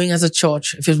what we're doing as a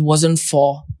church if it wasn't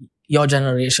for your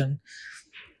generation.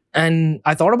 And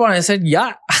I thought about it. I said,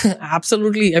 yeah,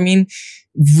 absolutely. I mean,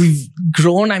 we've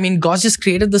grown. I mean, God's just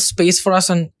created the space for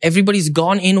us and everybody's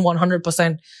gone in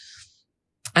 100%.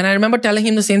 And I remember telling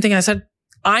him the same thing. I said,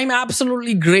 I'm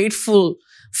absolutely grateful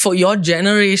for your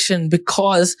generation,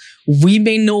 because we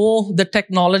may know the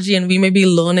technology and we may be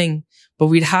learning, but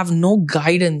we'd have no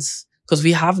guidance because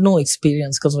we have no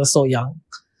experience because we're so young.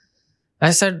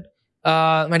 I said,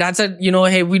 my dad said,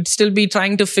 hey, we'd still be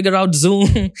trying to figure out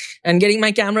Zoom and getting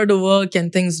my camera to work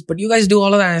and things, but you guys do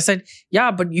all of that. And I said, yeah,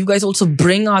 but you guys also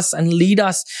bring us and lead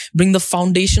us, bring the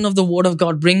foundation of the Word of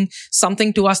God, bring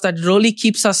something to us that really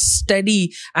keeps us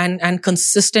steady and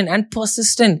consistent and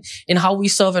persistent in how we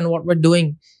serve and what we're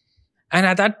doing. And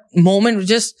at that moment, we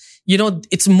just,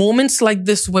 it's moments like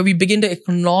this where we begin to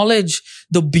acknowledge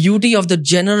the beauty of the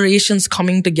generations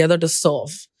coming together to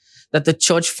serve, that the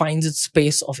church finds its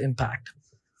space of impact.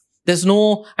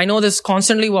 I know there's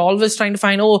constantly, we're always trying to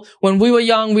find, when we were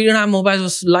young, we didn't have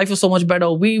mobiles, life was so much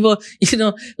better. We were, we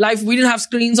didn't have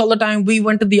screens all the time. We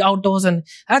went to the outdoors, and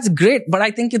that's great. But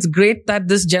I think it's great that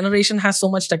this generation has so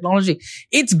much technology.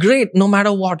 It's great no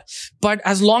matter what. But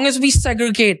as long as we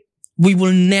segregate, we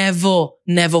will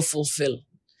never fulfill.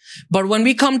 But when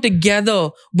we come together,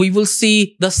 we will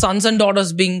see the sons and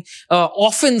daughters being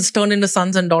orphans turned into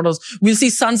sons and daughters. We'll see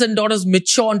sons and daughters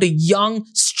mature into young,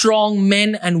 strong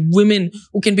men and women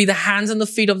who can be the hands and the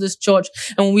feet of this church.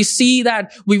 And when we see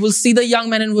that, we will see the young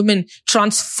men and women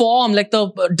transform, like the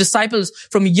disciples,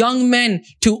 from young men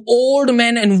to old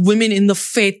men and women in the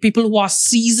faith. People who are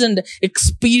seasoned,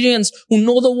 experienced, who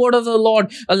know the word of the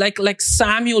Lord, like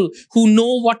Samuel, who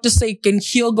know what to say, can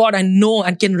hear God and know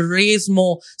and can raise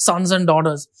more sons and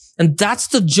daughters. And that's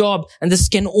the job. And this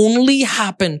can only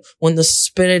happen when the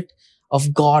Spirit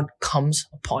of God comes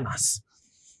upon us.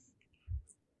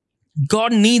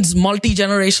 God needs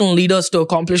multi-generational leaders to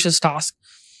accomplish his task.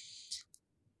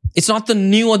 It's not the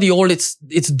new or the old, it's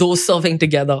those serving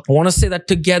together. I want to say that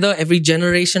together, every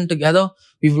generation together,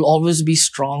 we will always be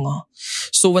stronger.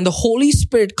 So when the Holy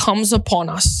Spirit comes upon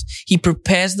us, he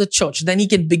prepares the church. Then he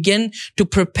can begin to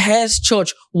prepare his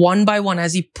church one by one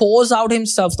as he pours out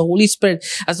himself, the Holy Spirit.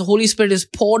 As the Holy Spirit is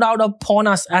poured out upon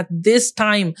us at this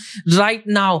time, right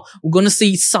now, we're going to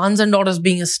see sons and daughters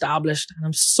being established. And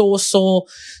I'm so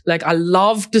I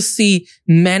love to see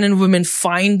men and women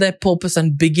find their purpose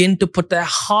and begin to put their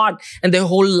heart and their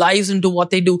whole lives into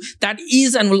what they do. That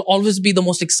is and will always be the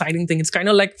most exciting thing. It's kind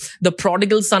of like the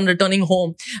prodigal son returning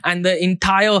home and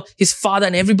his father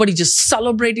and everybody just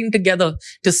celebrating together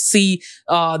to see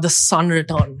the son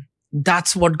return.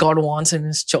 That's what God wants in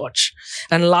his church.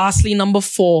 And lastly, number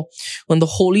 4, when the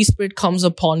Holy Spirit comes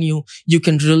upon you, you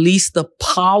can release the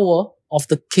power of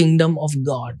the kingdom of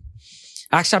God.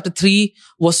 Acts chapter 3,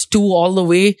 verse 2 all the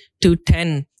way to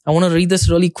 10. I want to read this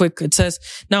really quick. It says,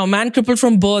 now a man crippled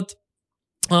from birth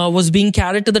was being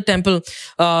carried to the temple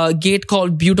gate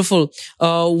called Beautiful,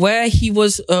 where he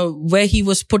was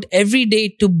put every day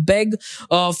to beg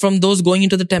from those going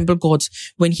into the temple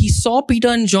courts. When he saw Peter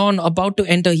and John about to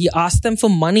enter, he asked them for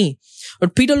money.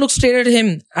 But Peter looked straight at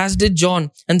him, as did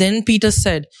John. And then Peter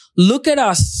said, look at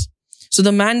us. So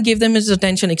the man gave them his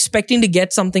attention, expecting to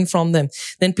get something from them.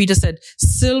 Then Peter said,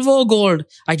 silver or gold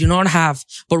I do not have,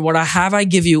 but what I have I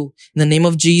give you. In the name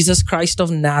of Jesus Christ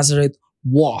of Nazareth,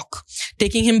 walk.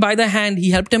 Taking him by the hand, he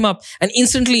helped him up, and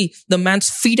instantly the man's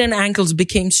feet and ankles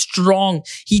became strong.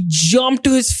 He jumped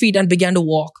to his feet and began to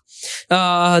walk.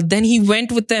 Then he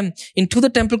went with them into the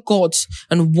temple courts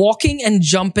and walking and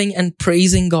jumping and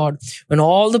praising God. When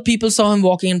all the people saw him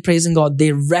walking and praising God,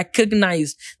 they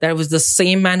recognized that it was the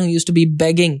same man who used to be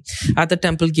begging at the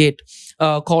temple gate,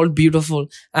 called Beautiful.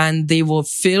 And they were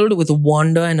filled with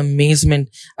wonder and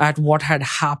amazement at what had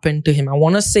happened to him. I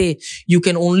want to say you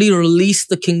can only release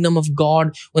the kingdom of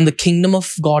God when the kingdom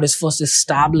of God is first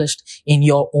established in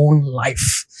your own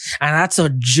life. And that's a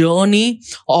journey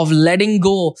of letting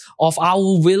go of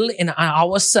our will in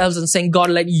ourselves and saying, God,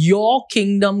 let your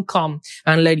kingdom come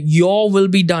and let your will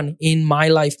be done in my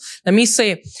life. Let me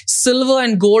say, silver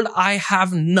and gold, I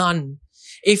have none.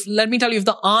 Let me tell you, if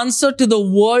the answer to the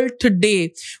world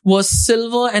today was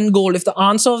silver and gold, if the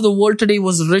answer of the world today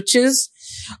was riches,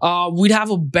 we'd have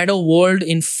a better world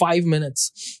in 5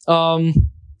 minutes.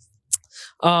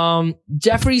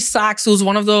 Jeffrey Sachs, who's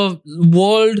one of the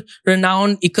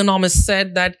world-renowned economists,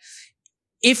 said that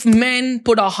if men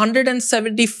put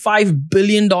 $175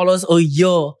 billion a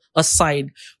year aside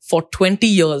for 20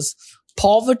 years,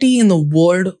 poverty in the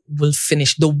world will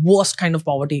finish. The worst kind of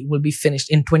poverty will be finished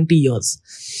in 20 years.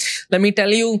 Let me tell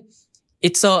you,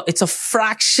 it's a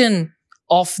fraction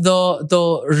of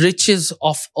the riches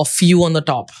of a few on the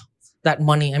top. That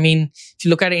money. I mean, if you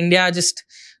look at India, just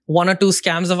 1 or 2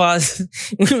 scams of ours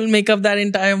will make up that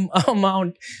entire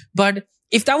amount. But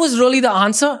if that was really the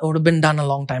answer, it would have been done a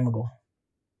long time ago.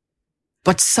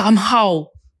 But somehow,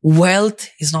 wealth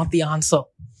is not the answer.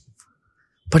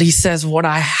 But he says, what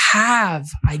I have,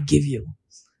 I give you.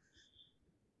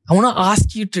 I want to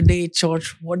ask you today,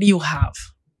 church, what do you have?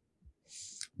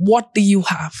 What do you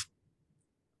have?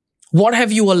 What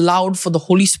have you allowed for the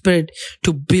Holy Spirit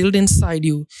to build inside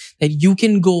you that you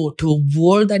can go to a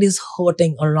world that is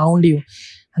hurting around you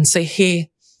and say,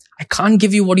 hey, I can't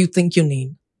give you what you think you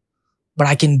need, but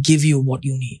I can give you what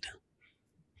you need,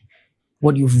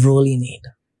 what you really need.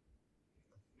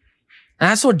 And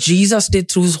that's what Jesus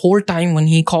did through his whole time when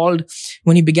he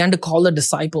began to call the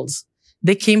disciples.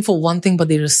 They came for one thing, but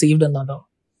they received another.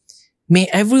 May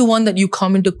everyone that you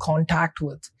come into contact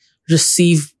with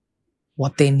receive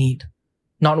what they need,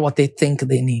 not what they think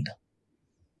they need.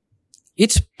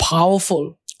 It's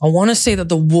powerful. I want to say that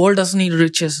the world doesn't need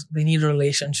riches. They need a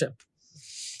relationship.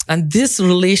 And this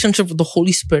relationship with the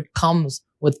Holy Spirit comes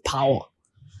with power.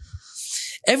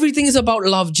 Everything is about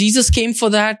love. Jesus came for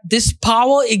that. This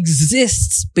power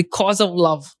exists because of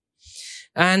love.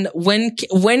 And when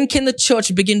can the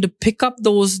church begin to pick up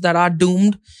those that are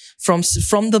doomed from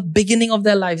the beginning of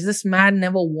their lives? This man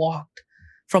never walked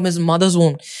from his mother's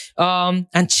womb,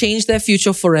 and change their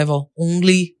future forever,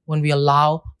 only when we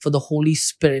allow for the Holy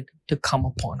Spirit to come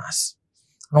upon us.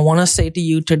 And I want to say to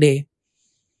you today,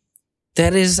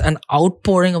 there is an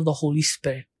outpouring of the Holy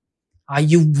Spirit. Are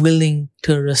you willing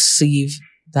to receive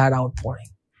that outpouring?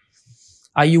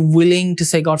 Are you willing to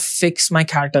say, God, fix my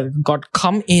character? God,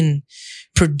 come in,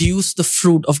 produce the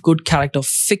fruit of good character.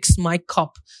 Fix my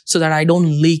cup so that I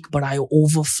don't leak, but I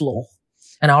overflow.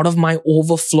 And out of my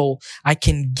overflow, I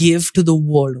can give to the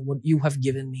world what you have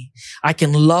given me. I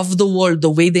can love the world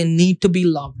the way they need to be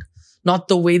loved, not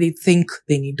the way they think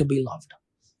they need to be loved.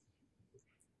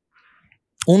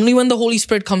 Only when the Holy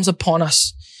Spirit comes upon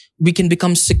us, we can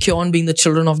become secure in being the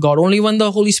children of God. Only when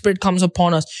the Holy Spirit comes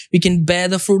upon us, we can bear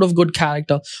the fruit of good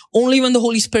character. Only when the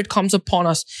Holy Spirit comes upon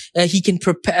us, He can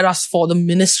prepare us for the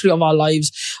ministry of our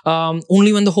lives.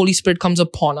 Only when the Holy Spirit comes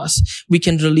upon us, we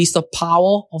can release the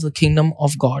power of the kingdom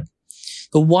of God.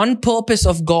 The one purpose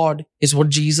of God is what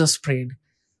Jesus prayed.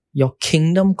 Your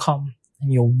kingdom come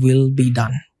and your will be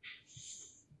done.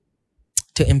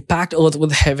 To impact earth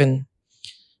with heaven,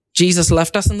 Jesus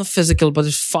left us in the physical, but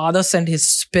his Father sent his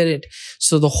Spirit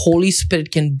so the Holy Spirit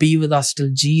can be with us till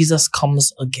Jesus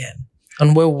comes again.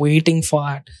 And we're waiting for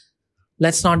that.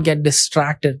 Let's not get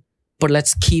distracted, but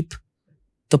let's keep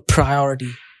the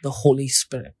priority, the Holy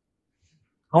Spirit.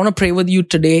 I want to pray with you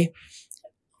today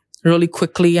really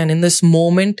quickly. And in this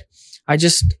moment, I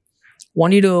just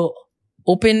want you to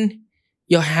open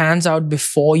your hands out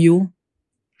before you,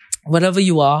 wherever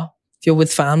you are. If you're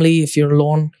with family, if you're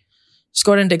alone, just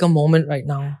go ahead and take a moment right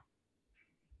now.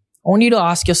 I want you to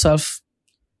ask yourself,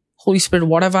 Holy Spirit,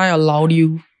 what have I allowed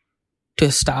you to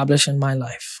establish in my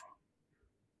life?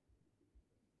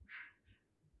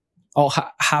 Or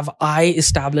have I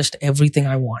established everything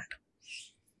I want?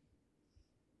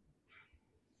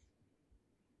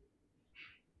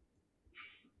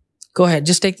 Go ahead,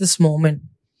 just take this moment.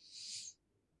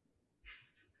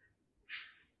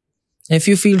 If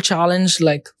you feel challenged,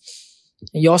 like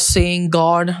you're saying,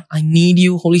 God, I need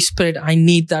you. Holy Spirit, I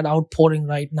need that outpouring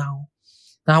right now.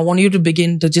 Now I want you to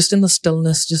begin to, just in the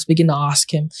stillness, just begin to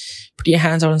ask him. Put your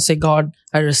hands out and say, God,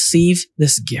 I receive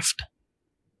this gift.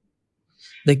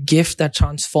 The gift that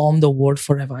transformed the world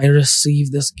forever. I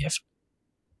receive this gift.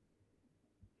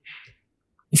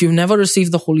 If you've never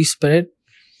received the Holy Spirit,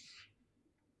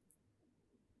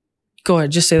 go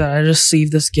ahead, just say that. I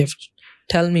receive this gift.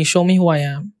 Tell me, show me who I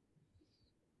am.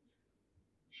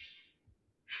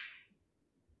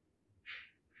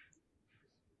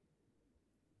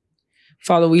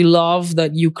 Father, we love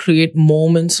that you create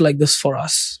moments like this for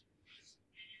us.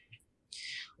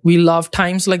 We love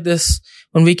times like this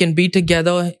when we can be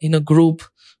together in a group,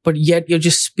 but yet you're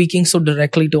just speaking so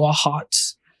directly to our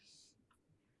hearts.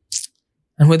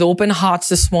 And with open hearts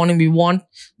this morning, we want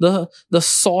the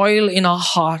soil in our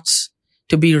hearts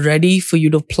to be ready for you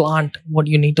to plant what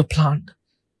you need to plant,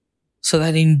 so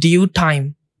that in due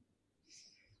time,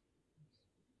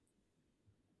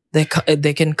 they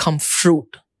can come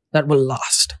fruit that will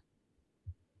last.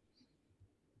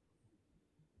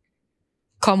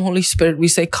 Come, Holy Spirit, we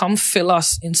say, come fill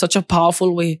us in such a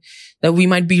powerful way that we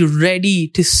might be ready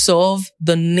to serve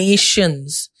the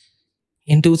nations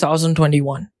in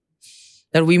 2021.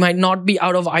 That we might not be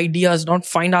out of ideas, not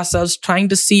find ourselves trying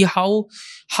to see how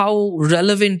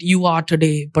relevant you are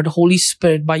today. But Holy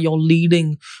Spirit, by your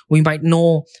leading, we might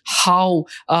know how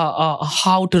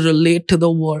to relate to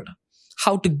the world,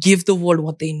 how to give the world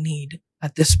what they need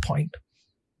at this point.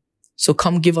 So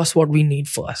come give us what we need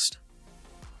first.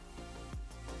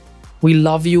 We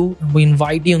love you and we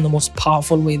invite you in the most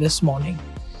powerful way this morning.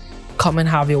 Come and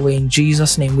have your way. In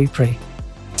Jesus' name we pray.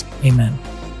 Amen.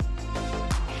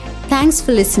 Thanks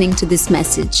for listening to this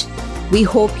message. We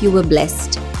hope you were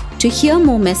blessed. To hear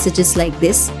more messages like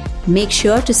this, make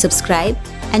sure to subscribe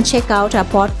and check out our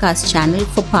podcast channel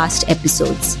for past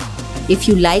episodes. If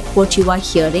you like what you are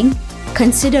hearing,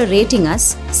 consider rating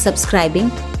us,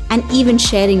 subscribing, and even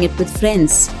sharing it with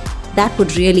friends. That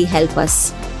would really help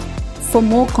us. For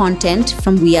more content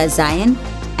from We Are Zion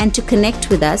and to connect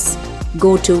with us,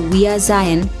 go to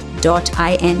wearezion.in.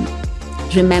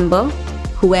 Remember,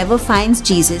 whoever finds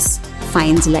Jesus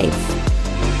finds life.